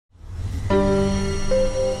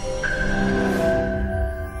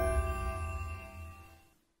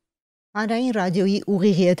Հանրային ռադիոյի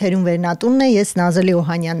ուղիղ եթերում Վերնատունն է, ես Նազելի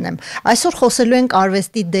Օհանյանն եմ։ Այսօր խոսելու ենք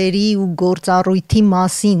արվեստի դերի ու գործառույթի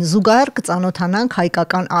մասին, զուգահեռ կծանոթանանք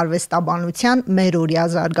հայկական արվեստաբանության մերօրյա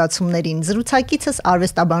զարգացումներին։ Զրուցակիցս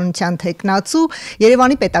արվեստաբանության թեկնածու,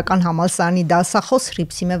 Երևանի պետական համալսարանի դասախոս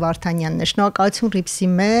Հռիփսիմե Վարդանյանն է։ Շնորհակալություն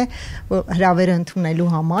Հռիփսիմե հրավերը ընդունելու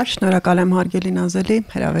համար։ Շնորհակալ եմ հարգելի Նազելի,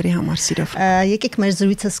 հրավերի համար սիրով։ Եկեք մեր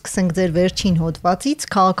զրույցը սկսենք ձեր վերջին հոդվածից,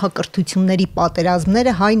 Քաղաքակրթությունների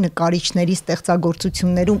պատերազմները հայ նկարիչների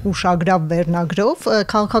ստեղծագործություններում ուշագրավ վերնագրով։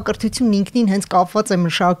 Քաղաքակրթությունն ինքնին հենց կապված է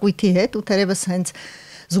մշակույթի հետ ու թերևս հենց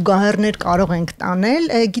զուգահեռներ կարող ենք տանել։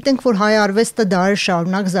 Գիտենք, որ հայ արվեստը դարեր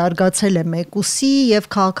շարունակ զարգացել է մեկուսի եւ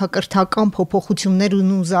քաղաքակրթական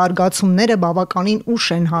փոփոխություններն ու զարգացումները բավականին ուշ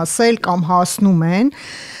են հասել կամ հասնում են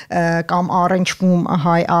կամ առնչվում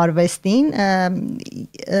հայ արվեստին,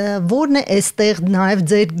 որն է այստեղ նաեւ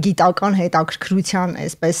ձեր գիտական հետաքրքրության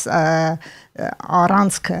այսպես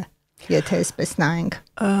առանցքը, եթե այսպես նայենք։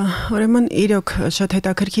 Ուրեմն իրոք շատ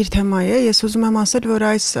հետաքրքիր թեմա է, ես ուզում եմ ասել, որ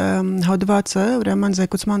այս հոդվածը, ուրեմն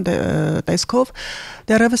զեկուցման տեսքով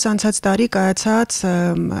դեռևս անցած տարի կայացած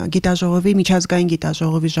գիտաժողովի միջազգային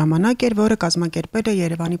գիտաժողովի ժամանակ էր, որը կազմակերպել է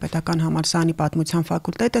Երևանի պետական համալսարանի պատմության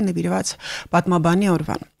ֆակուլտետը նվիրված պատմաբանի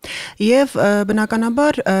օրվան։ Եվ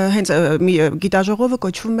բնականաբար հենց գիտաժողովը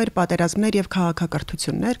կոչվում էր պատերազմներ եւ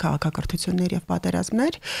քաղաքակրթություններ եւ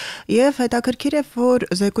պատերազմներ, եւ հետաքրքիր է, որ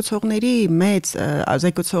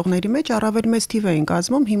զեկուցողների մեջ առավել մեծ թիվ էին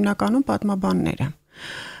կազմում հիմնականում պատմաբանները։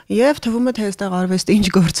 Եվ թվում է, թե այստեղ արվեստը ինչ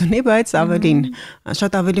գործ ունի, բայց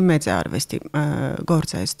շատ ավելի մեծ է արվեստի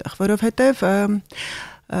գործը այստեղ, որովհետև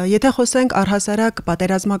եթե խոսենք առհասարակ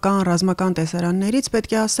պատերազմական, ռազմական տեսարաններից,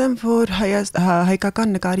 պետք է ասեմ, որ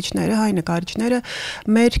հայկական նկարիչները, հայ նկարիչները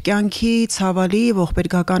մեր կյանքի ցավալի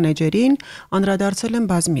ողբերգական էջերին անդրադարձել են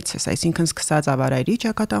բազմիցս, այսինքն սկսած ավարայրի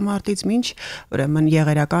ճակատամարտից մինչ ուրեմն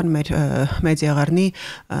եղերական մեր մեծ եղեռնի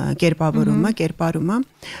կերպարումը,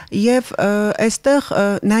 եւ այստեղ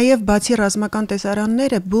նաեւ բացի ռազմական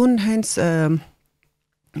տեսարանները բուն հենց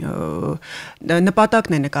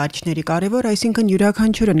նպատակն է նկարիչների կարևոր, այսինքն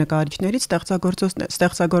յուրաքանչյուրը նկարիչներից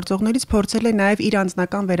ստեղծագործողներից փորձել է նաև իր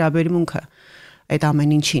անձնական վերաբերմունքը այդ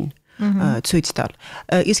ամեն ինչին ցույց տալ։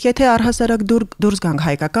 Իսկ եթե առհասարակ դուրս գանք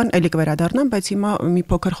հայկական, ելի կվերադառնամ, բայց հիմա մի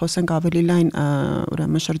փոքր խոսենք ավելի լայն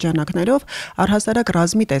ուրեմն շրջանակներով, առհասարակ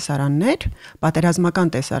ռազմի տեսարաններ,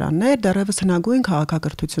 պատերազմական տեսարաններ դեռևս հնագույն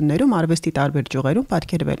քաղաքակրթություններում արվեստի տարբեր ճյուղերում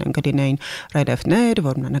պատկերվել են, կլինեին ռելիեֆներ,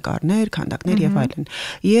 որմնանկարներ, քանդակներ եւ այլն։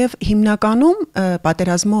 Եվ հիմնականում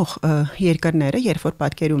պատերազմող երկրները, երբ որ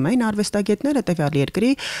պատկերում էին արվեստագետները տվյալ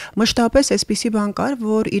երկրի, մշտապես այսպիսի բան կար,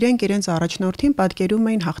 որ իրենց առաջնորդին պատկերում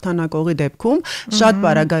էին հաղթանակողի դեպքում շատ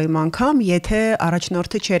բարագայում անգամ, եթե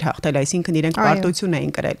առաջնորդը չէր հաղթել, այսինքն իրենք պարտություն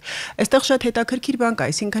էին կրել։ Այստեղ շատ հետաքրքիր բան կա,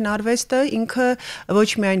 այսինքն արվեստը ինքը ոչ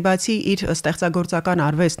միայն բացի իր ստեղծագործական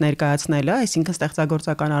արվեստ ներկայացնելը, այսինքն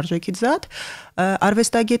ստեղծագործական արժեքից զատ,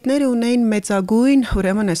 արվեստագետները ունեին մեծագույն,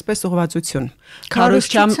 ուրեմն այսպես ուղղվածություն,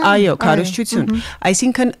 քարոզչություն,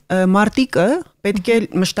 այսինքն մարտիկը պետք է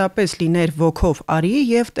մշտապես լիներ ոգով արի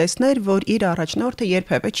եւ տեսներ, որ իր առաջնորդը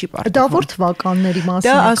երբևէ չի պարտվում։ Դա որ թվականների մասին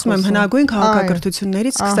է։ Դա ասում եմ հնագույն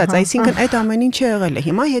քաղաքակրթություններից սկսած, այսինքն այդ ամեն ինչը եղել է։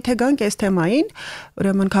 Հիմա եթե գանք այս թեմային,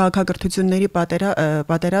 ուրեմն քաղաքակրթությունների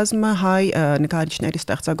պատերազմը հայ նկարիչների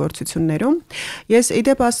ստեղծագործություններում, ես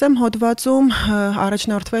իդեպ ասեմ հոդվածում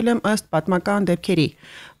առաջնորդվել եմ ըստ պատմական դեպքերի,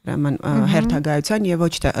 ուրեմն հերթագայության եւ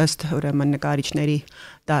ոչ թե ըստ ուրեմն նկարիչների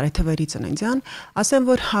տարեթվերի ծննդյան, ասեմ,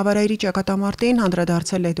 որ հավարայրի ճակատամարտին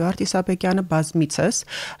անդրադարձել է Էդուարդ Իսապեկյանը բազմիցս,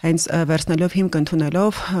 հենց վերցնելով հիմք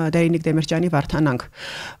ընդունելով Դերինիկ Դեմիրճյանի Վարդանանք,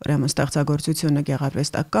 ուրեմն ստեղծագործությունը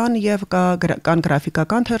գեղարվեստական եւ կան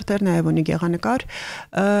գրաֆիկական թերթեր, նաեւ ունի գեղանկար։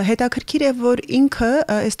 Հետաքրքիր է, որ ինքը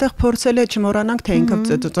այստեղ փորձել է չմոռանանք, թե ինքը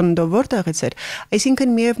ծննդով որտեղից էր,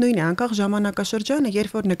 այսինքն միևնույն է, անկախ ժամանակաշրջանը,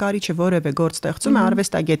 երբ որ նկարիչը որևէ գործ ստեղծում է,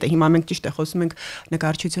 արվեստագետը, հիմա մենք ճիշտ է խոսում ենք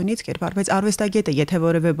նկարչությունից կերպար, բայց արվեստագետը եթե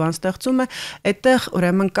որևէ բան ստեղծում է, այդտեղ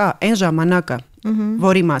ուրեմն կա այն ժամանակը,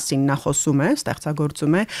 որի մասին նա խոսում է,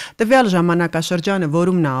 ստեղծագործում է, տվյալ ժամանակաշրջանը,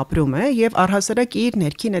 որում նա ապրում է, եւ առհասարակ իր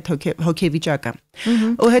ներքին այդ հոգեվիճակը։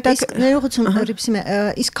 Ներողություն, Հռիփսիմե,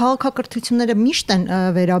 իսկ քաղաքակրթությունները միշտ են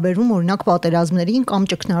վերաբերվում օրինակ պատերազմներին կամ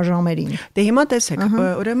ճգնաժամերին։ Դե հիմա տեսեք,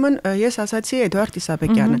 ուրեմն ես ասացի Էդուարդ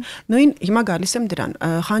Իսապեկյանը, նույն հիմա գալիս եմ դրան։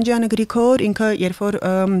 Խանջյանը Գրիգոր ինքը երբ որ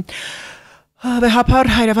Վեհապար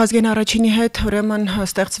Հայրավազգեն առաջինի հետ ուրեմն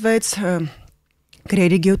ստեղծվեց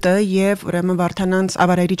գրերի գյուտը եւ ուրեմն Վարդանանց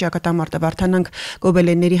ավարայրի ճակատամարտը Վարդանանք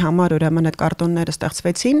գոբելենների համար ուրեմն այդ կարտոնները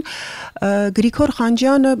ստեղծվեցին Գրիգոր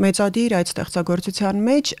Խանջյանը մեծադիր այդ ստեղծագործության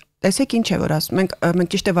մեջ տեսեք ինչ է որ ասում մենք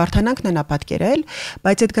ճիշտ է Վարդանանքն են ապատկերել,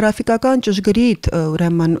 բայց այդ գրաֆիկական ճշգրիտ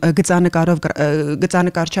ուրեմն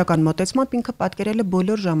գծանկարչական մոտեցմամբ ինքը պատկերել է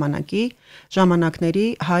բոլոր ժամանակների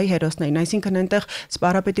հայ հերոսներին, այսինքն այնտեղ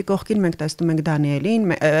սպարապետի կողքին մենք տեսնում ենք Դանիելին,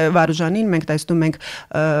 Վարուժանին, մենք տեսնում ենք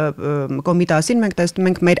Կոմիտասին, մենք տեսնում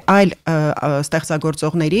ենք մեր այլ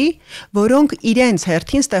ստեղծագործողների, որոնք իրենց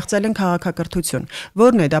հերթին ստեղծել են քաղաքակրթություն,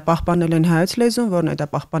 որն է դա պահպանել են հայոց լեզուն, որն է դա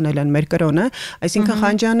պահպանել են մեր կրոնը, այսինքն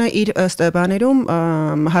Խանջյանը իր բաներում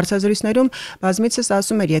հարցազրույցներում բազմիցս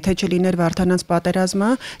ասում էր, եթե չլիներ Վարդանանց պատերազմը,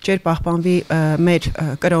 չէր պահպանվի մեր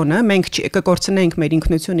կրոնը, մենք կկորցնենք մեր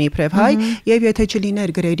ինքնությունը իբրև հայ, եւ եթե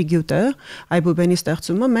չլիներ գրերի գյուտը, Այբուբենի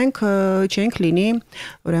ստեղծումը, մենք չենք լինի,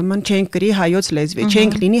 ուրեմն չենք գրի հայոց լեզվի,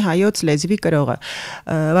 չենք լինի հայոց լեզվի կրողը։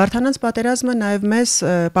 Վարդանանց պատերազմը նաեւ մեզ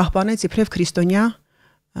պահպանեց իբրև քրիստոնյա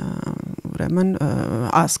ուրեմն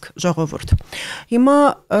ասկ ժողովուրդ։ Հիմա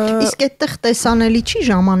իսկ այդտեղ տեսանելի չի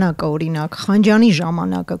ժամանակը օրինակ Խանջյանի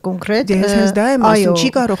ժամանակը կոնկրետ ես հենց դա եմ ասում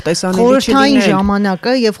չի կարող տեսանելի խորհրդային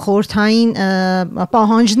ժամանակը եւ խորհրդային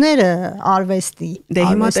պահանջները արվեստի դե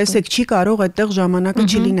հիմա տեսեք չի կարող այդտեղ ժամանակը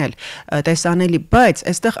չլինել տեսանելի բայց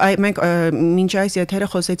այստեղ մենք մինչ այս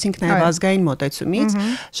եթերը խոսեցինք նաեւ ազգային մոտեցումից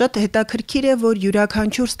շատ հետաքրքիր է որ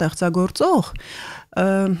յուրաքանչյուր ստեղծագործող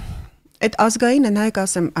Այդ ազգայինը նայեք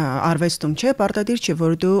ասեմ արվեստում չէ, պարտադիր չէ,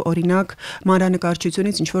 որ դու օրինակ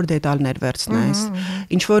մանրանկարչությունից ինչ որ դետալներ վերցնես,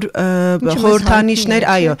 ինչ որ խորհրդանիշներ,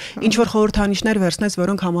 այո, ինչ որ խորհրդանիշներ վերցնես,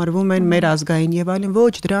 որոնք համարվում են մեր ազգային եւ այլն,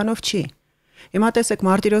 ոչ, դրանով չի։ Հիմա տեսեք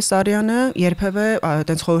Մարտիրոս Սարյանը երբևէ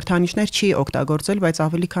այդպես խորհրդանիշներ չի օգտագործել, բայց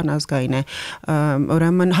ավելի քան ազգային է։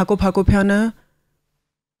 Ուրեմն Հակոբ Հակոբյանը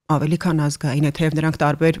ավելի քան ազգային է, թեև նրանք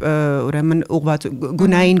տարբեր ուրեմն ուղղված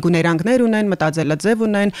գունային գուներանգներ ունեն, մտածելաձև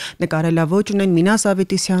ունեն, նկարելաոճ ունեն, Մինաս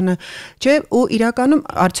Ավետիսյանը, չէ, ու իրականում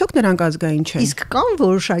արդյոք նրանք ազգային չեն։ Իսկ կան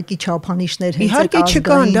որոշակի չափանիշներ հենց այդ իհարկե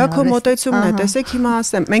չկան, դա քո մոտեցումն է, տեսեք հիմա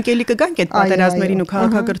ասեմ, մենք էլի կգանք այդ պատերազմներին ու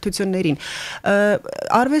քաղաքակրթություններին։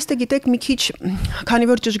 Արվեստը գիտեք մի քիչ,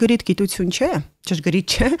 քանի որ ճշգրիտ գիտություն չէ,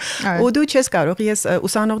 ճշգրիտ չէ, ու դու չես կարող, ես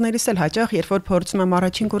ուսանողներիս էլ հաճախ, երբ որ փորձում եմ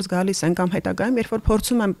առաջին կուրս գալիս են կամ հետագայում, երբ որ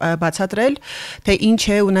փորձում եմ բացատրել, թե ինչ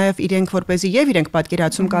է ու նաև իրենք որպեսզի եւ իրենք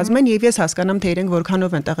պատկերացում կազմեն եւ ես հասկանամ թե իրենք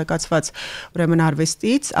որքանով են տեղեկացված ուրեմն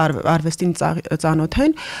արվեստին ծանոթ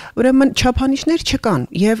են, ուրեմն չափանիշներ չկան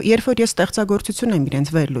եւ երբ որ ես ստեղծագործություն եմ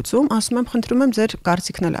իրենց վերլուծում, ասում եմ խնդրում եմ ձեր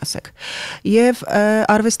կարծիքն էլ ասեք։ Եվ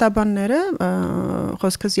արվեստաբանները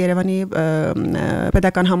խոսքս Երևանի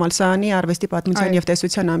Պետական համալսարանի արվեստի պատմության եւ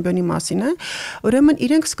տեսության ամբիոնի մասին է, ուրեմն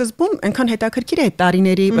իրենք սկզբում այնքան հետաքրքիր է այդ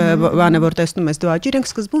տարիների բանը որ տեսնում ես դու աճ իրենք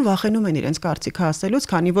սկզբում վախենում են իրենց կարծիքը ասելուց,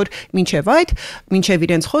 քանի որ մինչև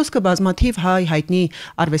իրենց խոսքը բազմաթիվ հայ հայտնի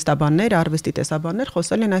արվեստաբաններ, արվեստի տեսաբաններ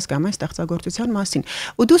խոսել են այս կամ այն ստեղծագործության մասին։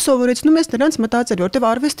 Ու դու սովորեցնում ես նրանց մտածել, որտեղ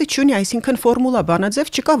արվեստը չունի, այսինքն ֆորմուլա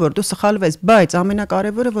բանաձև չկա, որ դու սխալվես, բայց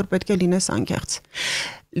ամենակարևորը որ պետք է լինես անկեղծ։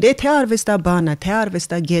 Թե արվեստաբանը, թե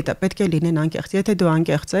արվեստագետը պետք է լինեն անկեղծ։ Եթե դու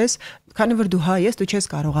անկեղծ ես, քանի որ դու հայ ես, դու չես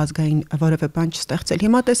կարող ազգային որևէ բան չստեղծել։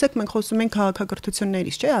 Հիմա տեսեք, մենք խոսում ենք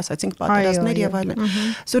քաղաքակրթություններից, չէ՞, ասացինք պատերազմներ եւ այլն։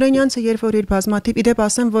 Սուրենյանցը երբ որ իր բազմաթիվ իդեպ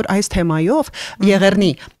ասեմ, որ այս թեմայով,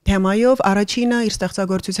 Եղեռնի թեմայով առաջինը իր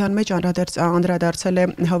ստեղծագործության մեջ անդրադարձել է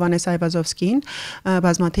Հովհաննես Այվազովսկին,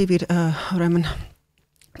 բազմաթիվ իր ուրեմն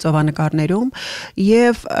ծովանկարներում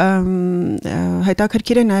եւ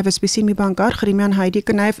հետաքրքիր է նաեւ այսպիսի մի բան կար Ղրիմյան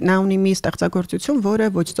հայրիկը նաեւ նա ունի մի ստեղծագործություն, որը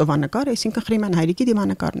ոչ ծովանկար է, այսինքն Ղրիմյան հայրիկի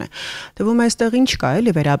դիմանկարն է։ Թվում է այստեղ ինչ կա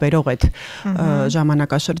էլի վերաբերող այդ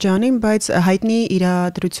ժամանակաշրջանին, բայց հայտնի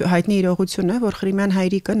իրողություն է, որ Ղրիմյան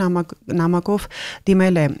հայրիկը նամակով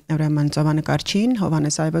դիմել է ուրեմն ծովանկարչին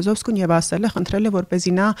Հովհաննես Այվազովսկուն եւ ասել է, խնդրել է,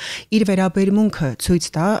 որպեսզի նա իր վերաբերմունքը ցույց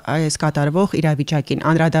տա այս կատարվող իրավիճակին,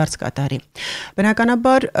 անդրադարձ կատարի։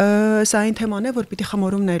 Բնականաբար սա այն թեման է, որ պիտի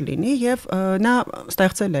խմորումներ լինի եւ նա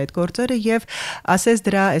ստեղծել է այդ գործերը եւ ասես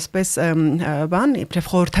դրա այսպես բան, իբրև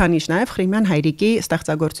խորհրդանիշ նաեւ Ղրիմյան հայրիկի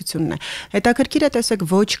ստեղծագործությունն է։ Հետաքրքիր է տեսեք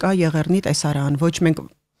ոչ կա Եղեռնի տեսարան, ոչ մենք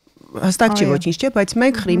հստակ չի ոչինչ չէ, բայց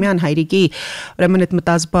մենք Ղրիմյան հայրիկի ուրեմն այդ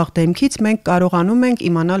մտազբաղ դեմքից մենք կարողանում ենք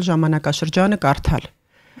իմանալ ժամանակաշրջանը կարդալ։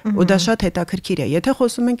 Ու դա շատ հետաքրքիր է։ Եթե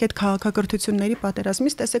խոսում ենք այդ քաղաքակրթությունների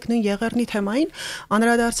պատերազմից, տեսեք նույն Եղեռնի թեմային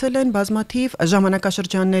անդրադարձել են բազմաթիվ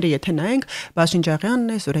ժամանակաշրջանները, եթե նայենք Բաշինջաղյանն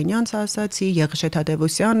է, Սուրենյանցը ասացի, Եղիշեթ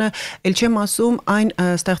Հադևոսյանը, ել չեմ ասում այն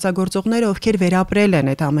ստեղծագործողները, ովքեր վերապրել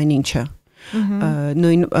են այդ ամեն ինչը։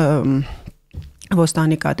 Նույն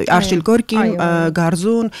Ոստանիկատու, Արշիլ Գորկին,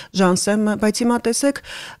 Գարզուն, Ժանսեմը, բայց հիմա տեսեք,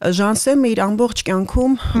 Ժանսեմը իր ամբողջ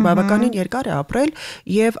կյանքում բավականին երկար է ապրել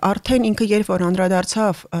եւ արդեն ինքը երբ որ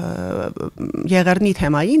անդրադարձավ Եղեռնի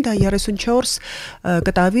թեմային, դա 34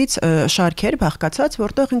 կտավից շարք էր բաղկացած,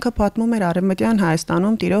 որտեղ ինքը պատմում էր Արևմտյան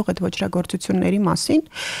Հայաստանում տիրող այդ ոչրագործությունների մասին։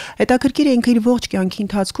 Հետաքրքիր է ինքը իր ողջ կյանքի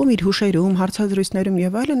ընթացքում իր հուշերում, հարցազրույցներում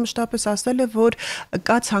եւ այլն մշտապես ասել է, որ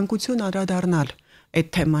կա ցանկություն անդրադառնալ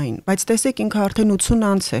այդ թեմային, բայց տեսեք ինքը արդեն 80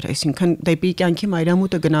 անց էր, այսինքն դեպի կյանքի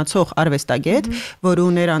մայրամուտը գնացող արվեստագետ, որը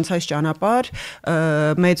ուներ անցած ճանապարհ,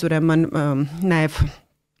 մեծ ուրեմն նաև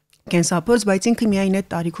կենսապորձ, բայց ինքը միայն այդ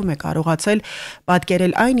տարիքում է կարողացել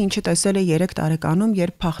պատկերել այն, ինչը տեսել է 3 տարեկանում,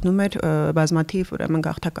 երբ փախնում էր բազմաթիվ ուրեմն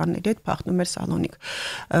գաղթականների հետ փախնում էր Սալոնիկ։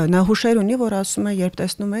 Նա հուշեր ունի, որ ասում է, երբ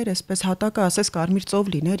տեսնում էր, այսպես հատակը ասես կարմիր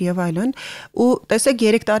ծով լիներ եւ այլն, ու տեսեք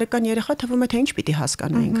 3 տարեկան երեխա թվում է թե ինչ պիտի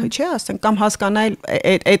հասկանա ինքը, չէ՞, ասենք կամ հասկանալ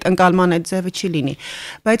այդ ընկալման այդ ձևը չի լինի։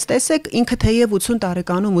 Բայց տեսեք ինքը թեև 80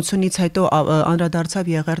 տարեկանում 80-ից հետո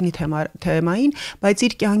անդրադարձավ Եղեռնի թեմային, բայց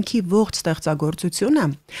իր կյանքի ողջ ստեղծագործությունը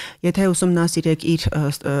եթե ուսումնասիրեք իր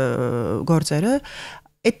գործերը,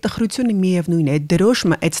 այդ տխրությունը միևնույն է, այդ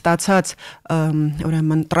դրոշմը, այդ ստացած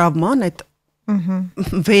ուրեմն տրավման, այդ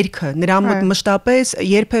վերքը նրա մոտ մշտապես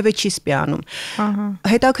երբևէ չի սպիանում։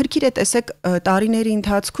 Հետաքրքիր է տեսեք տարիների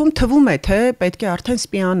ընթացքում թվում է թե պետք է արդեն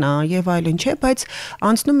սպիանա եւ այլն չէ, բայց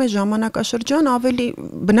անցնում է ժամանակաշրջան ավելի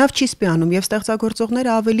բնավ չի սպիանում եւ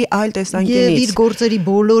ստեղծագործողները ավելի այլ տեսանկյունից։ Եվ իր գործերի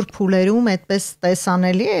բոլոր փուլերում այդպես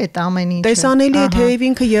տեսանելի է այդ ամեն ինչը։ Տեսանելի է թեև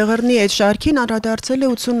ինքը Եղեռնի այդ շարքին անդրադարձել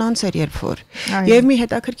է 80 անց էր երբ որ։ Եվ մի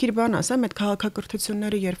հետաքրքիր բան ասեմ, այդ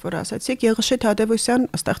քաղաքակրթությունների երբ որ ասացիք, Եղիշե Թադևոսյան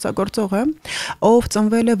ստեղծագործողը ով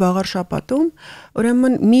ծնվել է Վաղարշապատում,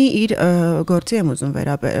 ուրեմն մի իր գործի եմ ուզում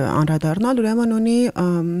անդրադառնալ, ուրեմն ունի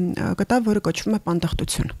կտավ, որը կոչվում է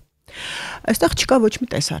Պանդխտություն։ Այստեղ չկա ոչ մի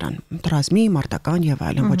տեսարան, տրազմի, մարտական եւ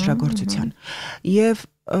այլն ոչրագործության։ Եվ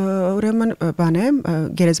ուրեմն բան է,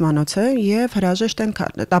 գերեզմանոց է եւ հրաժեշտ են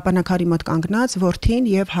տապանակարի մոտ կանգնած որդին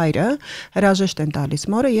եւ հայրը հրաժեշտ են տալիս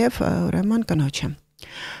մորը եւ ուրեմն կնոջը։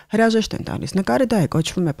 Հրաժեշտ են տալիս։ Նկարը դա է,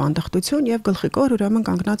 կոչվում է Պանդխտություն եւ գլխիկոր ուրեմն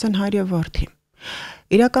կանգնած են հայր եւ որդի։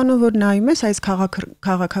 Իրականում որ նայում ես այս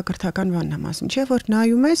քաղաքակրթական բանն եմ ասում, չէ՞ որ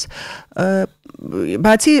նայում ես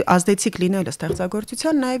բացի ազդեցիկ լինելը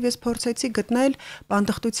ստեղծագործության, նաև ես փորձեցի գտնել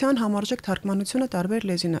պանդխտության համարժեք թարգմանությունը տարբեր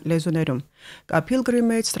լեզուներում։ Կա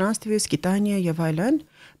Pilgrimage, Stranствие, Скитание եւ այլն,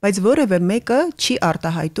 բայց որևէ մեկը չի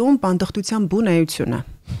արտահայտում պանդխտության բունեությունը։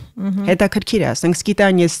 Հետաքրքիր է, ասենք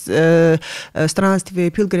Скитание,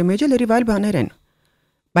 Странствие, Pilgrimage-ը լրիվ այլ բաներ են։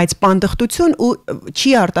 Բայց պանդխտություն ու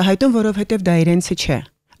չի արտահայտում, որովհետև դա իրենցը չէ։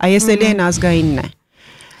 Այս էլի են ազգայինն է։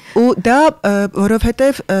 Ու դա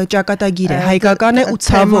որովհետև ճակատագիր է, հայկական է ու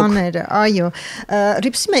ցավոք։ Այո։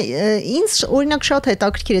 Հռիփսիմե, ինձ օրինակ շատ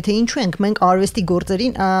հետաքրքիր է, թե ինչու ենք մենք արվեստի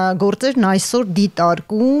գործերն այսօր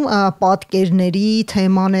դիտարկում պատկերների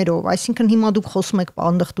թեմաներով, այսինքն հիմա դուք խոսում եք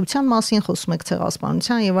պանդխտության մասին, խոսում եք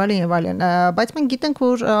ցեղասպանության եւ այլն եւ այլն, բայց մենք գիտենք,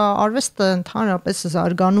 որ արվեստը ընդհանրապես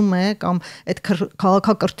զարգանում է կամ այդ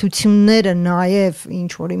քաղաքակրթությունները նաեւ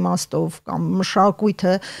ինչ որ իմաստով կամ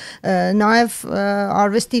մշակույթը նաեւ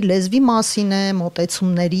արվեստի լեզվի մասին է,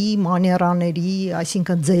 մոտեցումների, մաներաների,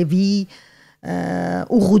 այսինքն ձևի,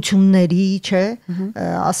 ուղղությունների, չէ,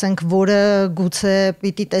 ասենք, որը գուցե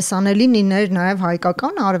պիտի տեսանելի լիներ նաև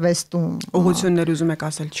հայկական արվեստում։ Ուղղություններ ուզում եք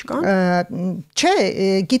ասել չկան։ Չէ,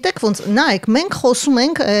 գիտեք ոնց, նայեք, մենք խոսում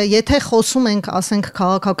ենք, եթե խոսում ենք, ասենք,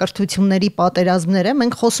 քաղաքակրթությունների պատերազմները,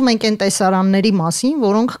 մենք խոսում ենք այն տեսարանների մասին,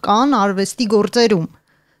 որոնք կան արվեստի գործերում,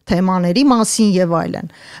 թեմաների մասին եւ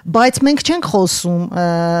այլն, բայց մենք չենք խոսում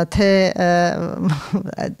թե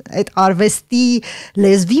այդ արվեստի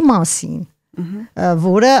լեզվի մասին,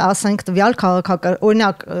 որը ասենք տվյալ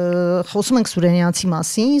օրինակ խոսում ենք Սուրենյանցի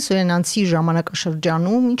մասին, Սուրենյանցի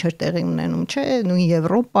ժամանակաշրջանում ինչ էր տեղի ունենում, չէ, նույն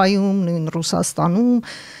Եվրոպայում, նույն Ռուսաստանում,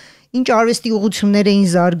 ինչ արվեստի ուղղություններ էին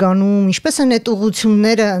զարգանում, ինչպես են այդ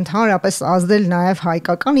ուղղությունները ընդհանրապես ազդել նաև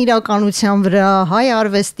հայկական իրականության վրա, հայ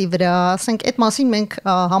արվեստի վրա, ասենք այդ մասին մենք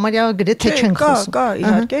համարյա գրեթե չենք խոսում։ Կա,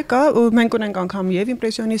 իհարկե կա, մենք ունենք անգամ եւ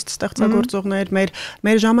իմպրեսիոնիստ ստեղծագործողներ,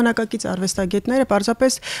 մեր ժամանակակից արվեստագետները,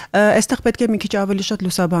 պարզապես այստեղ պետք է մի քիչ ավելի շատ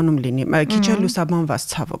լուսաբանում լինի, քիչ էլ լուսաբանված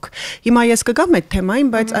ցավոք։ Հիմա ես կգամ այդ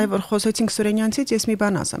թեմային, բայց այ որ խոսեցինք Սուրենյանցից, ես մի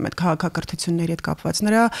բան ասեմ այդ քաղաքակրթությունների հետ կապված։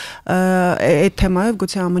 Նրա այդ թեմայով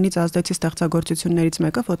գուցե ամենից ազդեցի ստեղծագործություններից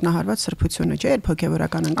մեկը ոտնահարված սրբությունը, չէ՞, երբ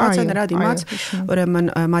հոգևորական ընկած է նրա դիմաց, ուրեմն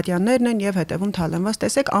մատյաններն են եւ հետեւում թալանված,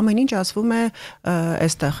 տեսեք, ամեն ինչ ասվում է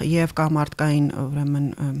այստեղ եւ կա մարդկային ուրեմն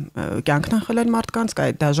կյանքն են խլել մարդկանց, կա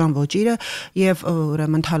այդ դաժան ոճիրը եւ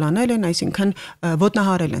ուրեմն թալանել են, այսինքն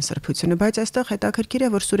ոտնահարել են սրբությունը, բայց այստեղ հետաքրքիր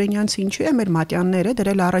է, որ Սուրենյանցը ինչու է մեր մատյանները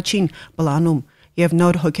դրել առաջին պլանում եւ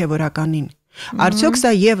նոր հոգեվորականին։ Արդյոք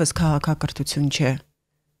սա եւս քաղաքակրթություն չէ։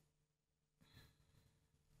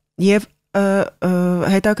 Եվ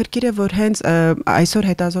հետաքրքիր է, որ հենց այսօր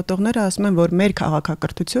հետազոտողները ասում են, որ մեր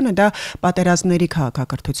քաղաքակրթությունը դա պատերազմների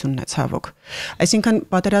քաղաքակրթությունն է ցավոք։ Այսինքն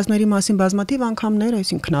պատերազմների մասին բազմաթիվ անգամներ,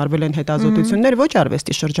 այսինքն արվել են հետազոտություններ ոչ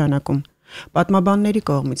արվեստի շրջանակում, պատմաբանների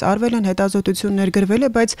կողմից արվել են հետազոտություններ, գրվել է,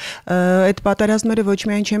 բայց այդ պատերազմները ոչ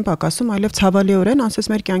միայն չեն պակասում, այլև ցավալիորեն, ասես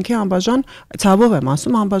մեր կյանքի անբաժան, ցավով եմ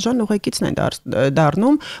ասում, անբաժան ուղեկիցն են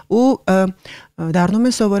դառնում ու դառնում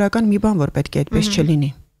են սովորական մի բան, որ պետք է այդպես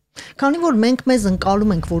չլինի։ Քանի որ մենք մեզ ընկալում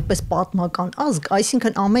ենք որպես պատմական ազգ,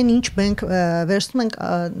 այսինքն ամեն ինչ մենք վերցնում ենք,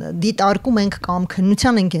 դիտարկում ենք կամ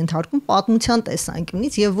քննության ենք ենթարկում պատմության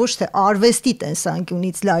տեսանկյունից եւ ոչ թե արվեստի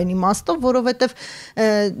տեսանկյունից լայն իմաստով, որովհետեւ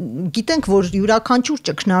գիտենք, որ յուրաքանչյուր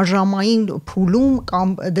ճգնաժամային փուլում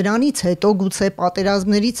կամ դրանից հետո գուցե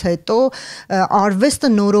պատերազմներից հետո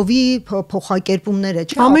արվեստը նորովի փոխակերպումներ է,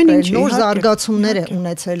 չէ՞, նոր զարգացումներ է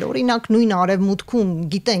ունեցել։ Օրինակ նույն արևմուտքում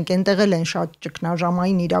գիտենք, այնտեղ են շատ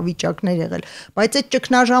ճգնաժամային վիճակներ եղել, բայց այդ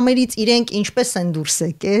ճգնաժամերից իրենք ինչպես են դուրս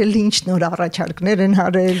եկել, ինչ նոր առաջարկներ են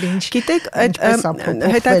արել, ինչ։ Գիտեք, այդ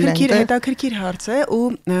հետաքրքիր հարց է ու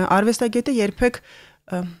արվեստագետը երբեք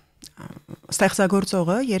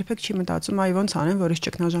ստեղծագործողը երբեք չի մտածում այ ոնց անեն, որ այս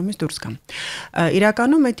ճգնաժամից դուրս գամ։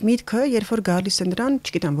 Իրականում այդ միտքը, երբ որ գալիս է նրան,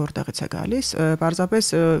 չգիտեմ որտեղից է գալիս, պարզապես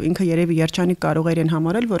ինքը երևի երջանիկ կարող էր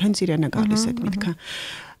համարել, որ հենց իրեն է գալիս այդ միտքը։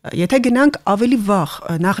 Եթե գնանք ավելի վաղ,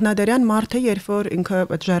 նախնադարյան մարդը, երբ որ ինքը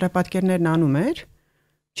այդ ժայռապատկերներն անում էր,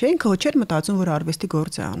 չէ, ինքը ոչ էր մտածում, որ արվեստի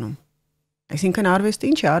գործ է անում։ Այսինքն արվեստը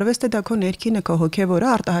ինչ է, արվեստը դա քո ներքինը, քո հոգևորը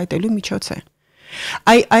արտահայտելու միջոց է։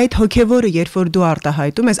 Այդ հոգևորը, երբ որ դու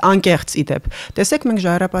արտահայտում ես անկեղծ իդեպ, տեսեք մենք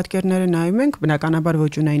ժայռապատկերները նայում ենք, բնականաբար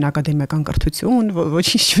ոչ ունեին ակադեմիական կրթություն,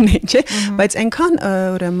 ոչինչ չունեին, չէ, բայց այնքան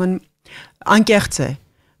ուրեմն անկեղծ է,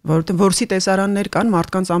 որտեղ որսի տեսարաններ կան,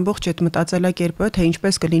 մարդկանց ամբողջ այդ մտածելակերպը, թե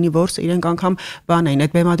ինչպես կլինի որս, իրենք անգամ բան էին,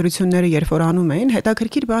 այդ բեմադրությունները երբ որ անում էին,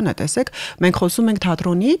 հետաքրքիր բան է, տեսեք, մենք խոսում ենք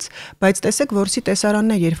թատրոնից, բայց տեսեք որսի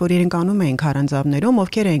տեսարաններ, երբ որ իրենք անում էին քարանձավներում,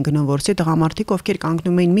 ովքեր էին գնում որսի տղամարդիկ, ովքեր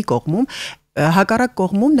կանգնում էին մի կողմում, հակառակ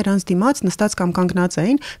կողմում նրանց դիմաց նստած կամ կանգնած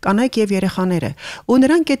էին կանայք եւ երեխաները, ու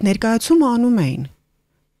նրանք այդ ներկայացումը անում էին։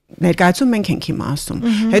 Ներկայացում մենք ենք հիմա ասում։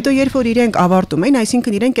 Հետո երբ որ իրենք ավարտում էին,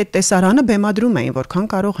 այսինքն իրենք այդ տեսարանը բեմադրում էին, որքան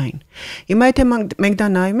կարող էին։ Հիմա եթե մենք դա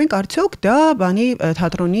նայում ենք, արդյոք դա բանի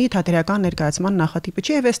թատրոնի թատերական ներկայացման նախատիպը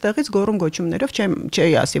չէ, եւ այստեղից գոռում գոչումներով չի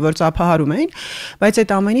ասի, որ ծափահարում էին, բայց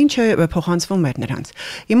այդ ամեն ինչը փոխանցվում էր նրանց։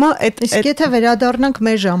 Հիմա իսկ եթե վերադառնանք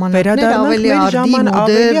մեր ժամանակներ, ավելի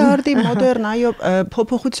արդի մոդեռն, այո,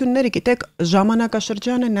 փոփոխությունները, գիտեք,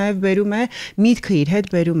 ժամանակաշրջանը նաեւ բերում է միտքը իր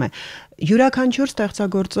հետ բերում է։ Յուրաքանչյուր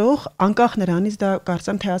ստեղծագործող, անկախ նրանից, դա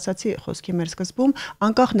կարծեմ թե ասացի խոսքի մեր սկզբում,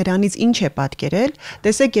 անկախ նրանից ինչ է պատկերել,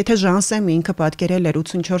 տեսեք, եթե Ժանսեմը ինքը պատկերել էր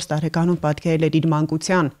 84 տարեկանում պատկերել էր իր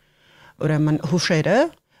մանկության, ուրեմն հուշերը,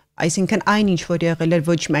 այսինքն այն ինչ որ եղել էր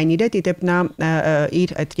ոչ միայն իր հետ, իդեպ նա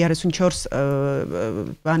իր այդ 34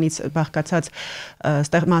 բանից բաղկացած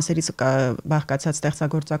մասերից բաղկացած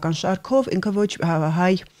ստեղծագործական շարքով ինքը ոչ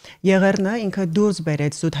հայ եղերնը ինքը դուրս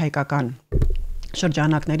բերեց զուտ հայկական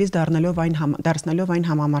շրջանակներից դարձնելով այն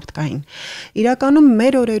համամարտկային։ Իրականում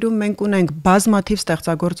մեր օրերում մենք ունենք բազմաթիվ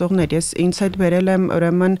ստեղծագործողներ, ես ինձ հետ բերել եմ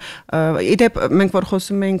ուրեմն իդեպ մենք որ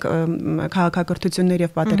խոսում ենք քաղաքակրթությունների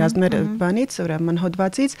եւ պատերազմների բանից, ուրեմն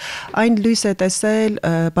հոդվածից, այն լույս է տեսել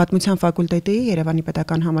պատմության ֆակուլտետի Երևանի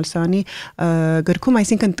պետական համալսարանի գրքում,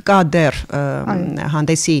 այսինքն կա դեռ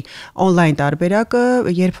հանդեսի on-line տարբերակը,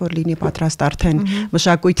 երբ որ լինի պատրաստ արդեն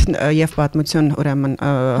մշակույթ եւ պատմություն ուրեմն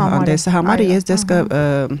հանդեսը համար, ես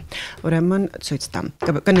ուրեմն ցույց տամ,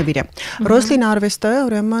 կնվիրեմ։ Ռոսլին արվեստը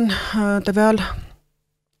ուրեմն տվյալ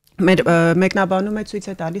մեր մեկնաբանում է ցույց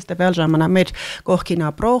է տալիս տվյալ ժամանակ մեր կողքին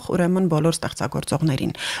ապրող ուրեմն բոլոր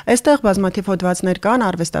ստեղծագործողներին։ Այստեղ բազմաթիվ հոդվածներ կան,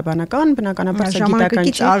 արվեստաբանական, բնականաբար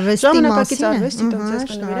ժամանակակից արվեստի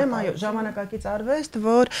կնվիրեմ, այո, ժամանակակից արվեստ,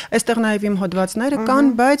 որ այստեղ նաև իմ հոդվածները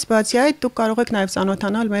կան, բայց բացի այդ դուք կարող եք նաև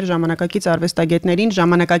ծանոթանալ մեր ժամանակակից արվեստագետներին,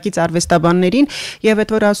 ժամանակակից արվեստաբաններին եւ այդ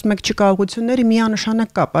որ ասում եք չկա ուղղությունները միանշանակ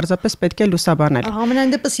կա, պարզապես պետք է լուսաբանել։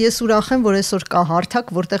 Համենայն դեպս ես ուրախ եմ, որ այսօր կա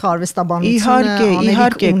հարթակ, որտեղ արվեստաբանությունը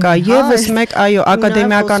իհարկե կա Եվս մեկ, այո,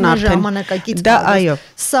 ակադեմիական արդեն։ Դա այո։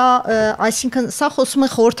 Սա, այսինքն, սա խոսում է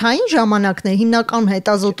խորհրդային ժամանակներ, հիմնականում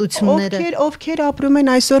հետազոտությունները։ Ովքեր ապրում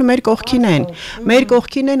են այսօր մեր կողքին են։ Մեր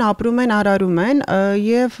կողքին են, ապրում են, արարում են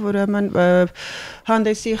եւ ուրեմն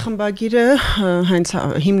հանդեսի խմբագիրը հենց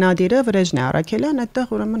հիմնադիրը Վրեժն է Արաքելյան,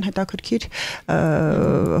 այդտեղ ուրեմն հետաքրքիր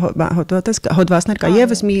հոդվածներ կա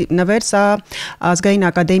եւս մի նվեր, սա ազգային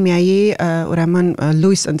ակադեմիայի ուրեմն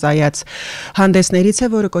լույս ընծայած հանդեսներից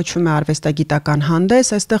է, որը կոչվում է արվեստագիտական հանդես,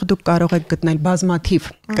 այստեղ դուք կարող եք գտնել բազմաթիվ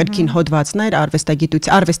կրկին հոդվածներ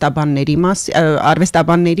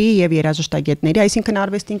արվեստաբանների եւ երաժշտագետների, այսինքն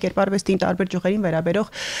արվեստին, կերպարվեստին, տարբեր ճյուղերին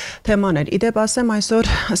վերաբերող թեմաներ։ Իդեպ ասեմ,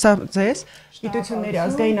 այսօր սա ձեզ Գիտությունների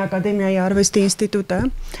ազգային ակադեմիայի արվեստի ինստիտուտը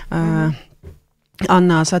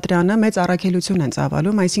Աննա Ասատրյանը մեծ առաքելություն են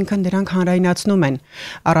ծավալում, այսինքն դրանք հանրայնացնում են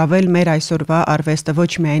առավել մեր այսօրվա արվեստը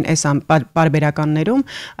ոչ միայն այս պարբերականներում,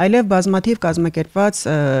 այլև բազմաթիվ կազմակերպված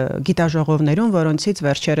գիտաժողովներում, որոնցից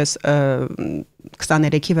վերջերս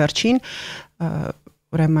 23-ի վերջին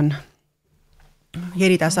ուրեմն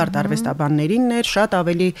երիտասարդ արվեստաբաններինն էր, շատ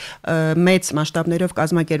ավելի մեծ մասշտաբներով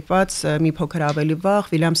կազմակերպված մի փոքր ավելի վաղ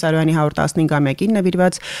Վիլյամ Սարոյանի 115-ամյակին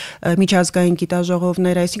նվիրված միջազգային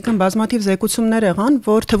գիտաժողովներ, այսինքն բազմաթիվ զեկուցումներ եղան,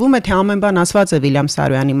 որ թվում է թե ամեն բան ասված է Վիլյամ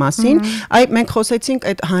Սարոյանի մասին, այ մենք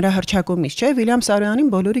խոսեցինք այդ հանրահռչակումից, չէ, Վիլյամ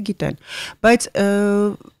Սարոյանին բոլորը գիտեն, բայց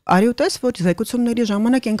արի ու տես, որ զեկուցումների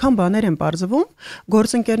ժամանակ այնքան բաներ են պարզվում,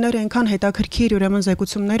 գործընկերները այնքան հետաքրքիր ուրեմն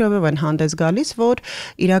զեկուցումներով են հանդես գալիս, որ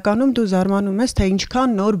իրականում դու զարմանում ես, թե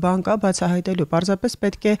ինչքան նոր բան կա բացահայտելու, պարզապես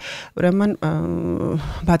պետք է ուրեմն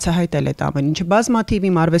բացահայտել այդ ամեն ինչը։ Բազմաթիվ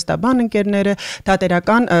իմ արվեստաբան ընկերները,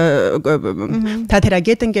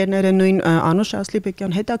 թատերագետ ընկերները, նույն Անուշ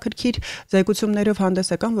Ասլիբեկյան հետաքրքիր զեկուցումներով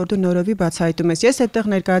հանդես եկան, որ դու նորովի բացահայտում ես։ Ես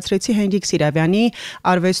այդտեղ ներկայացրեցի Հենրիկ Սիրավյանի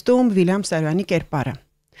արվեստում Վիլյամ Սարոյանի կերպարը։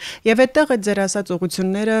 Եվ այդտեղ այդ ձեր ասած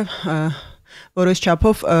ուղղությունները որոշ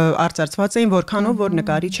չափով արծարծված էին, որքանով որ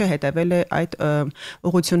նկարիչը հետևել է այդ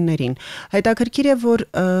ուղղություններին։ Հետաքրքիր է, որ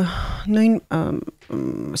նույն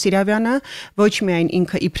Սիրավյանը ոչ միայն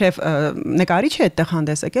ինքը իբրև նկարիչ է այդտեղ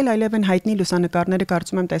հանդես եկել, այլև այն հայտնի լուսանկարները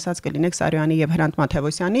կարծում եմ տեսած կլինեք Սարոյանի եւ Հրանտ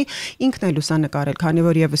Մաթեւոսյանի, ինքն է լուսանկարել, քանի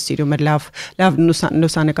որ եւս սիրում էր լավ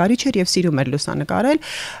լուսանկարիչ էր եւ սիրում էր լուսանկարել,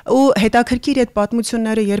 ու հետաքրքիր այդ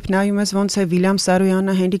պատմությունները, երբ նայում ես ոնց է Վիլյամ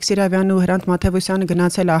Սարոյանը, Հենրիկ Սիրավյանը ու Հրանտ Մաթեւոսյանը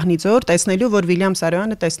գնացել Ահնիձոր, տեսնելու որ Վիլյամ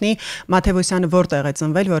Սարոյանը տեսնի Մաթեւոսյանը որտեղ է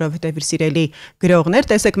ծնվել, որովհետեւ իր սիրելի գրողն էր,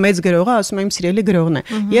 տեսեք մեծ գրողը ասում է իմ սիրելի գրողն է։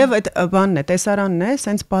 Եվ այդ բանն է, տեսարանն է,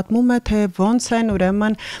 սենց պատմում է, թե ոնց են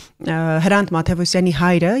ուրեմն Հրանտ Մաթեւոսյանի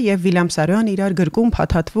հայրը եւ Վիլյամ Սարոյանը իրար գրկում,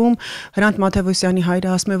 փաթաթվում, Հրանտ Մաթեւոսյանի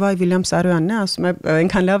հայրը ասում է վայ Վիլյամ Սարոյանն է, ասում է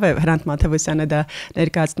այնքան լավ է Հրանտ Մաթեւոսյանը դա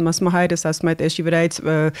ներկայացնում, ասում է հայրս ասում է էշի վրայից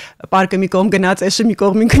պարկը մի կողմ գնաց, էշը մի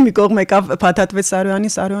կողմ եկավ, փաթաթվեց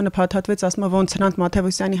Սարոյանը փաթաթվեց, ասում է ոնց Հրանտ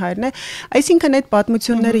Մաթեւոսյանի հայրն է, այսինքն այդ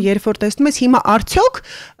պատմությունները երբ որ տեսնում ես, հիմա արդյոք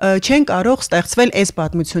չեն կարող ստեղծվել այս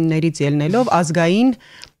պատմություններից ելնելով ազգային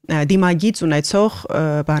դիմագիծ ունեցող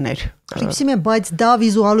բաներ։ Հռիփսիմե, բայց դա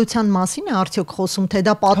վիզուալության մասին է արդյոք խոսում, թե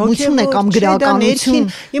դա պատմություն է կամ գրականություն։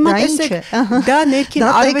 Հիմա տեսեք, դա ներքին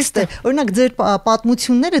արվեստ է։ Օրինակ ձեր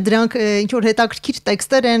պատմությունները դրանք ինչ որ հետաքրքիր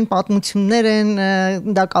տեքստեր են, պատմություններ են,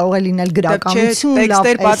 դա կարող է լինել գրականություն,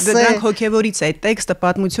 լավ էսե։ Դրանք հոգևորից է, տեքստը,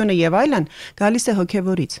 պատմությունը եւ այլն գալիս է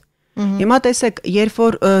հոգևորից։ Հիմա տեսեք, երբ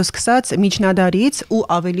որ սկսած միջնադարից ու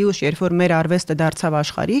ավելի ուշ, երբ որ մեր արվեստը դարձավ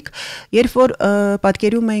աշխարհիկ, երբ որ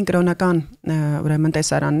պատկերում էին կրոնական ուրեմն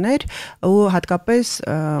տեսարաններ ու հատկապես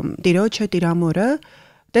տիրոջը, տիրամորը,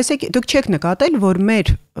 տեսեք, դուք չեք նկատել, որ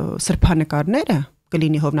մեր սրբանկարները,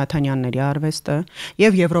 կլինի Հովնաթանյանների արվեստը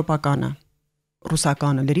եւ եվրոպականը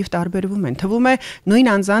ռուսականը լրիվ տարբերվում են։ Թվում է նույն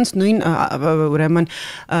անձանց, նույն ուրեմն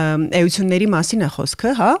էությունների մասին է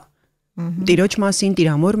խոսքը, հա։ Տիրոջ մասին,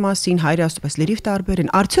 տիրամոր մասին, հայր աստուպես լրիվ տարբեր են։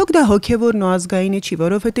 Արդյոք դա հոգևորն ու ազգայինը չի,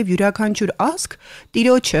 որովհետև յուրաքանչյուր ազգ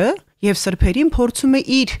տիրոջը եւ սրբերին փորձում է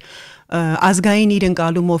իր ազգային իր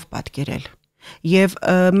ընկալումով պատկերել։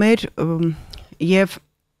 Եվ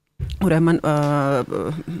ուրեմն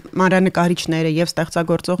մանրանկարիչները եւ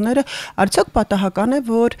ստեղծագործողները արդյոք պատահական է,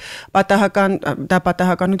 որ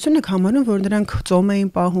պատահականություն է համարում, որ նրանք ծոմ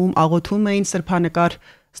էին պահում, աղոթում էին սրբանկար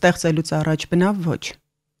ստեղծելուց առաջ, բնավ ոչ։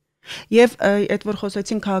 Եվ այդ որ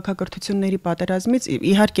խոսեցին քաղաքակրթությունների պատերազմից,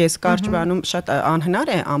 իհարկե այս կարճ բանում շատ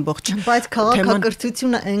անհնար է ամբողջ, բայց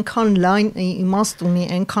քաղաքակրթությունը այնքան լայն իմաստ ունի,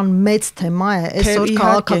 այնքան մեծ թեմա է, այսօր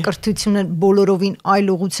քաղաքակրթությունը բոլորովին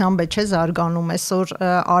այլ ուղղությամբ է չէ զարգանում, այսօր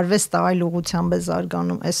արվեստը այլ ուղղությամբ է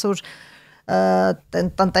զարգանում, այսօր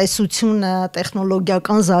տնտեսությունը,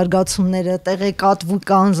 տեխնոլոգիական զարգացումները,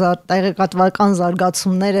 տեղեկատվական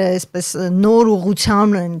զարգացումները այսպես նոր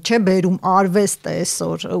ուղղությամբ են, չէ, բերում արվեստը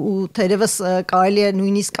այսօր ու թերևս կարելի է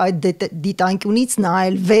նույնիսկ այդ դիտանկյունից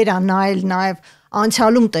նայել, վերանայել նաև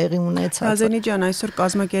անցյալում տեղի ունեցած։ Ազենի ջան, այսօր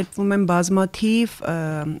կազմակերպվում են բազմաթիվ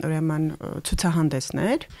ուրեմն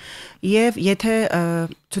ցուցահանդեսներ եւ եթե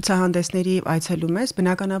ցուցահանդեսների այցելում ես,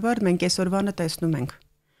 բնականաբար մենք այսօրվանը տեսնում ենք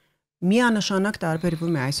միանշանակ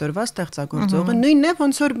տարբերվում է այսօրվա ստեղծագործողը, նույնն է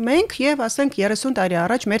ոնց որ մենք եւ ասենք 30 տարի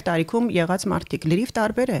առաջ մեր տարիքում եղած մարդիկ լրիվ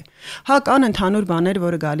տարբեր է։ Հա կան ընդհանուր բաներ,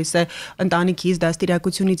 որը գալիս է ընտանիքից,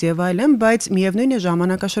 դաստիարակությունից եւ այլն, բայց միևնույն է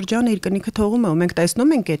ժամանակաշրջանը իր կնիքը թողում է ու մենք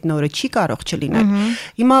տեսնում ենք այդ նորը չի կարող չլինել։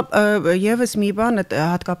 Հիմա եւս մի բան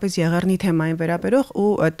հատկապես եղեռնի թեմային վերաբերող ու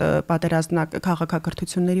այդ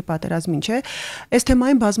քաղաքակրթությունների պատերազմին չէ, այս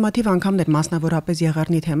թեմային բազմաթիվ անգամներ մասնավորապես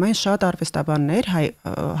եղեռնի թեմային շատ արվեստաբաններ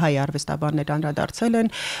հայ արվեստաբաններ անդրադարձել են,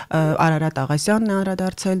 Արարատ Աղասյանն է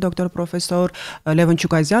անդրադարձել, դոկտոր պրոֆեսոր Լևոն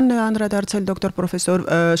Չուկազյանն է անդրադարձել, դոկտոր պրոֆեսոր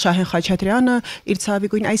Շահեն Խաչատրյանը իր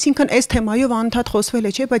ցավիկույն, այսինքն այս թեմայով անդադ խոսվել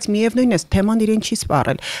է, չէ, բայց միևնույն է, թեման իրեն չի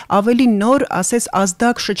սպառել։ Ավելի նոր, ասես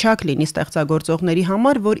ազդակ շչակ լինի ստեղծագործողների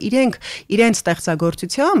համար, որ իրենց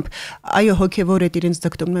ստեղծագործությամբ, այո, հոգևոր է իրենց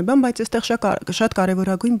ձգտումն է, բայց այստեղ շատ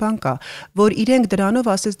կարևորագույն բան կա, որ իրենք դրանով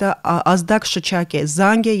ասես դա ազդակ շչակ է,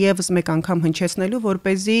 զանգ է եւս մեկ անգամ հնչեցնելու,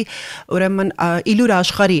 որպեսզի ուրեմն իլուր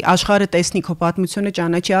աշխարհը տեսնի քո պատմությունը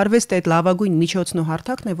ճանաչի, արվեստը այդ լավագույն միջոցն ու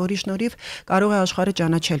հարթակն է, որի շնորհիվ կարող է աշխարհը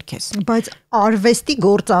ճանաչել քեզ։ Բայց արվեստի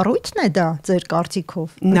գործառույթն է դա ձեր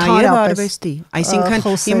կարծիքով։ Նաև արվեստի, այսինքն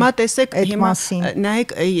հիմա տեսեք, հիմա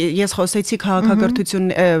նայեք, ես խոսեցի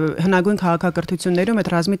հնագույն քաղաքակրթություններում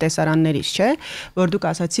այդ ռազմի տեսարաններից, չէ, որ դուք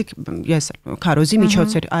ասացիք, ես քարոզի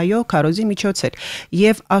միջոց էր, այո, քարոզի միջոց էր,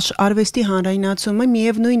 եւ արվեստի հանրայնացումը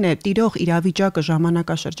միևնույն է, տիրող իրավիճակը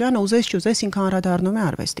ժամանակաշրջանը ուզես չուզես ինքը անդրադառնում է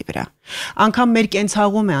արվեստի վրա։ Անկամ մեր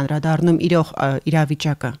կենցաղում է անդրադառնում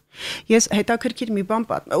իրավիճակը։ Ես հետաքրքիր մի բան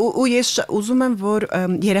ու ես ուզում եմ, որ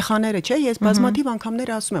երեխաները, չէ, ես բազմաթիվ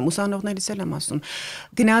անգամներ ասում եմ, ուսանողներից էլ եմ ասում,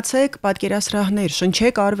 գնացեք պատկերասրահներ,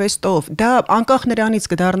 շնչեք արվեստով, դա անկախ նրանից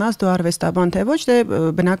կդառնաս դու արվեստաբան թե ոչ, դե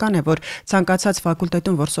բնական է, որ ցանկացած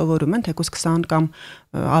ֆակուլտետում, որ սովորում են, թեկուզ 20 կամ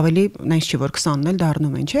ավելի, նայից չի, որ 20-ն էլ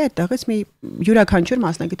դառնում են, չէ, այդտեղից մի յուրաքանչյուր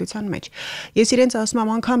մասնագիտության մեջ։ Ես իրենց ասում եմ,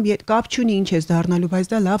 անգամ կապ չունի ինչ ես դառնալու, բայց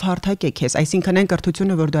դա լավ հարթակ է քեզ, այսինքն այն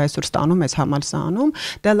կրթությունը, որ դու այսօր ստանում ես համալսարանում,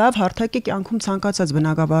 դա լավ հարթակ է կյանքում ցանկացած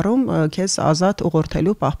բնակավարում քեզ ազատ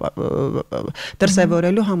ուղղորդելու,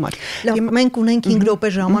 դրսևորելու համար։ Մենք ունենք 5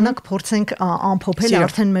 րոպե ժամանակ, փորձենք ամփոփել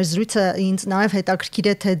արդեն մեր զրույցը, ինձ նաև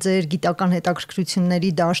հետաքրքիր է, թե ձեր գիտական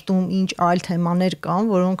հետաքրքրությունների դաշտում ինչ այլ թեմաներ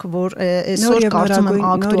կան, որոնք որ այսօր կարծում եմ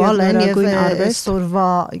ակտուալ են եւ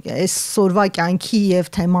այսօրվա կյանքի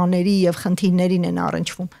եւ թեմաների եւ խնդիրներին են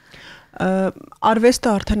առնչվում։ Արվեստը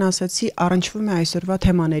արդեն ասացի առնչվում է այսօրվա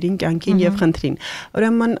թեմաներին, կյանքին եւ խնդրին։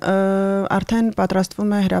 Ուրեմն արդեն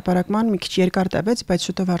պատրաստվում է հրապարակման մի քիչ երկար տևեց, բայց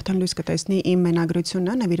շուտով արդեն լույս կտեսնի իմ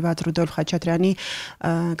մենագրությունը նվիրված Ռուդոլֆ Խաչատրյանի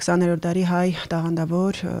 20-րդ դարի հայ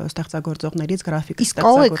տաղանդավոր ստեղծագործողներից, գրաֆիկ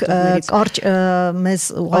ստեղծագործողներից։ Կարճ մեզ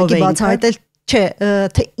ուղղակի բացահայտել Չէ,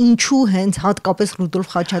 թե ինչու հենց հատկապես Ռուդոլֆ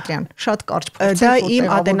Խաչատրյան, շատ կարճ փորձ դա իմ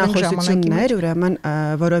ատենախոսությունն էր, ուրեմն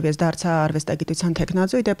որով ես դարձա արվեստագիտության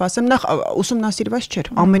թեկնածու, դեպ ասեմ նախ ուսումնասիրված չէր,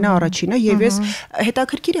 ամենաառաջինը եւ ես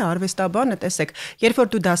հետաքրքիր է արվեստաբանը, տեսեք, երբ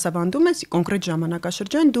որ դու դասավանդում ես կոնկրետ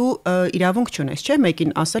ժամանակաշրջան, դու իրավունք չունես, չէ,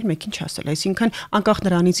 մեկին ասել, մեկին չասել, այսինքն անկախ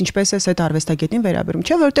նրանից ինչպես ես այդ արվեստագետին վերաբերում,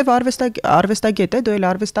 չէ, որովհետեւ արվեստագետ է, դու էլ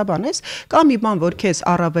արվեստաբան ես, կա մի բան, որ քեզ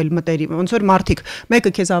առավել մտերի, ոնց որ մարդիկ,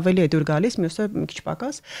 մեկը քեզ ավելի է դուր գալիս, մի քիչ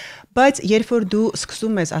պակաս, բայց երբ որ դու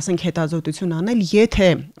սկսում ես, ասենք, հետազոտություն անել, եթե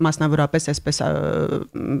մասնավորապես այսպես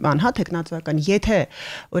բան, թեկնածուական, եթե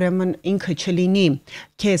ուրեմն ինքը չլինի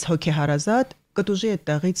քեզ հոգեհարազատ, կտուժի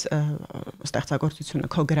այդտեղից ստեղծագործությունը,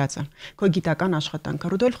 քո գրածը, քո գիտական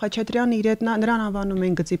աշխատանքը։ Ռուդոլֆ Խաչատրյանը նրան անվանում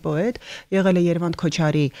են գծի պոետ, եղել է Երվանդ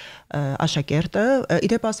Քոչարի աշակերտը,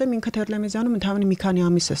 իդեպ ասեմ ինքը Թերլեմեզյանում ընդհանրապես մի քանի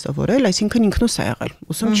ամիս է սովորել, այսինքն ինքնուս է եղել,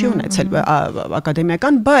 ուսում չի ունեցել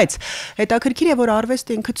ակադեմիական, բայց հետաքրքիր է, որ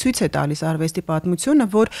արվեստը ինքը ցույց է տալիս արվեստի պատմությունը,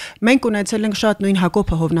 որ մենք ունեցել ենք շատ նույն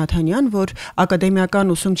Հակոբ Հովնաթանյան, որ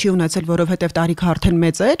ակադեմիական ուսում չի ունեցել, որովհետև տարիքը արդեն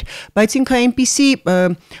մեծ էր, բայց ինքը այնպիսի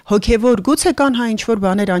հոգևոր գուցե կան հա ինչ-որ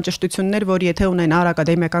բաներ, անճշտություններ, որ եթե ունենար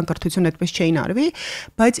ակադեմիական կրթություն այդպես չէին արվի,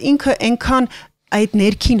 բայց ինքը այնքան այդ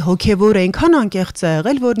ներքին հոգևորը այնքան անկեղծ է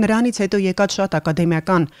եղել, որ նրանից հետո եկած շատ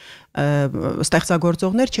ակադեմիական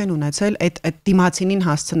ստեղծագործողներ չեն ունեցել այդ դիմացինին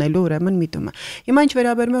հասցնելու ուրեմն միտումը։ Հիմա ինչ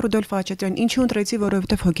վերաբերում է Ռուդոլֆ Խաչատրյանին, ինչու ընտրեցի,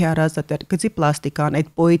 որովհետև հոգեհարազատ էր, գծի պլաստիկան,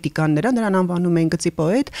 այդ պոետիկան նրան անվանում են գծի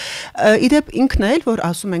պոետ։ Իդեպ ինքն էլ, որ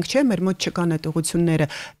ասում ենք, չէ, մեր մոտ չկան այդ ուղղությունները,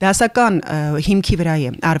 դասական հիմքի վրա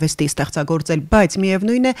է արվեստի ստեղծագործել, բայց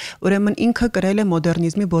միևնույն է, ուրեմն ինքը կրել է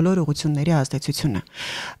մոդեռնիզմի բոլոր ուղղությունների ազդեցությունը։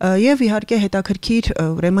 Եվ իհարկե հետաքրքիր,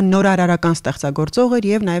 ուրեմն նորարարական ստեղծագործող էր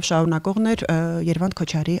եւ նաեւ շարունակողն էր Երվանդ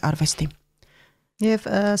Քոչարի արվեստի։ Եվ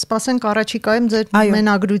սպասենք առաջիկայում ձեր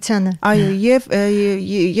մենագրությանը։ Այո, եւ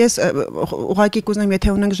ես ուղղակի կուզեմ,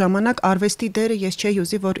 եթե ունենք ժամանակ, արվեստի դերը ես չէի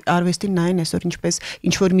ուզի, որ արվեստին նայեն այսօր ինչպես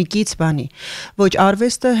ինչ որ մի կից բանի։ Ոչ,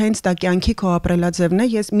 արվեստը հենց դա կյանքի քո ապրելաձևն է։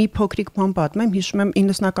 Ես մի փոքրիկ բան պատմեմ, հիշում եմ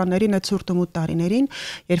 90-ականներին այդ ցուրտ ու մութ տարիներին,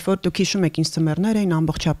 երբ որ դուք հիշում եք ինչ ծմերներ էին,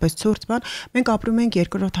 ամբողջապես ցուրտ բան, մենք ապրում ենք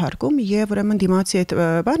երկրորդ հարկում եւ ուրեմն դիմացի այդ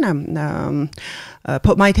բանը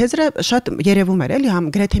մայթեզրը շատ երևում էր, էլի, համ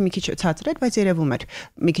գրեթե մի քիչ ցածր էր, բայց երևում էր,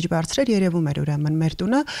 մի քիչ բարձր էր, երևում էր ուրեմն մեր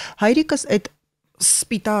տունը, հայրիկս այդ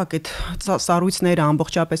սպիտակ այդ սառույցները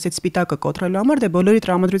ամբողջապես այդ սպիտակը կոտրելու համար դե բոլորի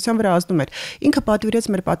տրամադրության վրա ազդում էր։ Ինքը պատվիրեց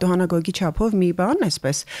մեր պատուհանագոգի չափով մի բան,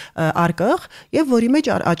 այսպես արկղ, եւ որի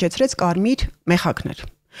մեջ աճեցրեց կարմիր մեխակներ։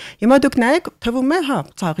 Հիմա դուք նայեք, թվում է, հա,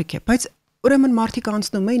 ծաղիկ է, բայց ուրեմն մարդիկ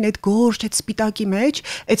անցնում էին այդ գորշ, այդ սպիտակի մեջ,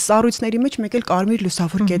 այդ սառույցների մեջ մեկ էլ կարմիր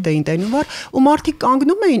լուսավոր կետ էին տենում վար, ու մարդիկ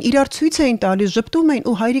կանգնում էին, իրար ցույց էին տալիս, ժպտում էին,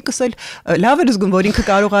 ու հայրիկս էլ լավ էր զգում, որ ինքը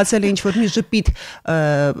կարողացել է ինչ-որ մի ժպիտ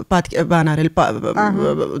բան արել,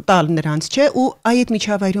 տալ նրանց, չէ, ու այդ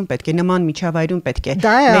միջավայրում պետք է, նման միջավայրում պետք է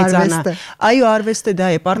մեծանա։ Այո, արվեստը դա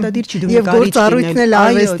է, պարտադիր չի դու նկարիչ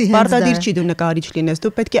լինես, պարտադիր չի դու նկարիչ լինես,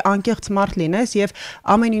 դու պետք է անկեղծ մարդ լինես եւ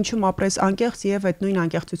ամեն ինչում ապրես անկեղծ եւ այդ նույն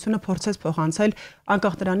անկեղծությունը փորձես փոխանցել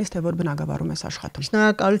անկախ դրանից, թե որ բնակավարում ես աշխատում։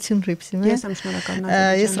 Շնորհակալություն Հռիփսիմե։ Ես եմ շնորհակալ։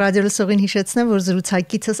 Ես ռադիոլսողին հիշեցնեմ, որ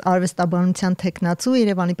զրուցակիցս Արվեստաբանության թեկնածու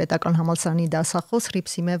Երևանի Պետական համալսարանի դասախոս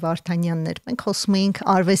Հռիփսիմե Վարդանյանն էր։ Մենք խոսում էինք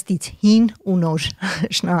արվեստից հին ու նոր։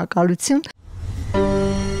 Շնորհակալություն։